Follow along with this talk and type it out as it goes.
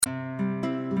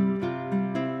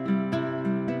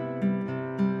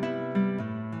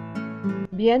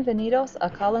Bienvenidos a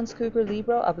Collins Cougar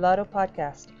Libro Hablado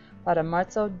Podcast para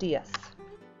marzo 10.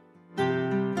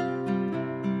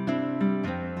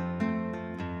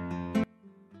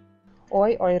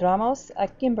 Hoy oiremos a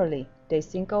Kimberly de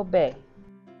 5B.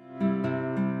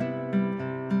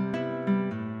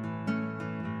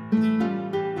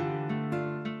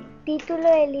 Título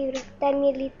del libro: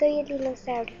 Danielito y el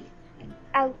Dinosaurio.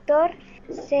 Autor: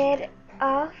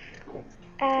 Hoff.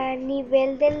 A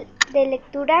nivel de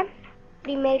lectura: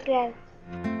 primer grado.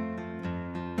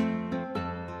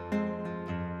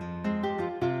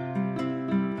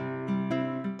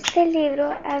 Este libro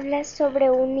habla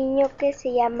sobre un niño que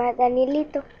se llama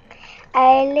Danielito.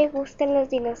 A él le gustan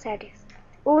los dinosaurios.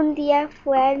 Un día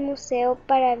fue al museo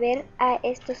para ver a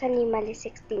estos animales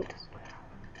extintos.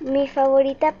 Mi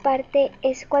favorita parte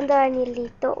es cuando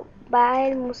Danielito va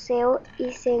al museo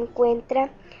y se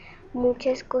encuentra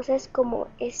muchas cosas como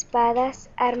espadas,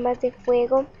 armas de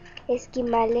fuego,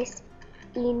 esquimales,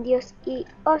 indios y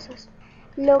osos.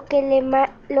 Lo que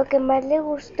más le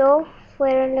gustó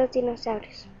fueron los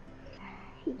dinosaurios.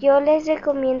 Yo les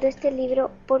recomiendo este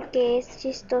libro porque es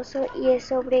chistoso y es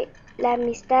sobre la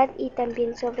amistad y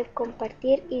también sobre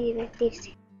compartir y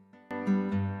divertirse.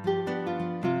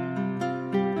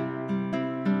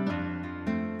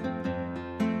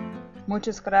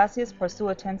 Muchas gracias por su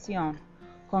atención.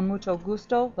 Con mucho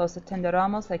gusto los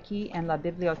atenderemos aquí en la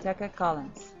Biblioteca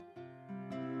Collins.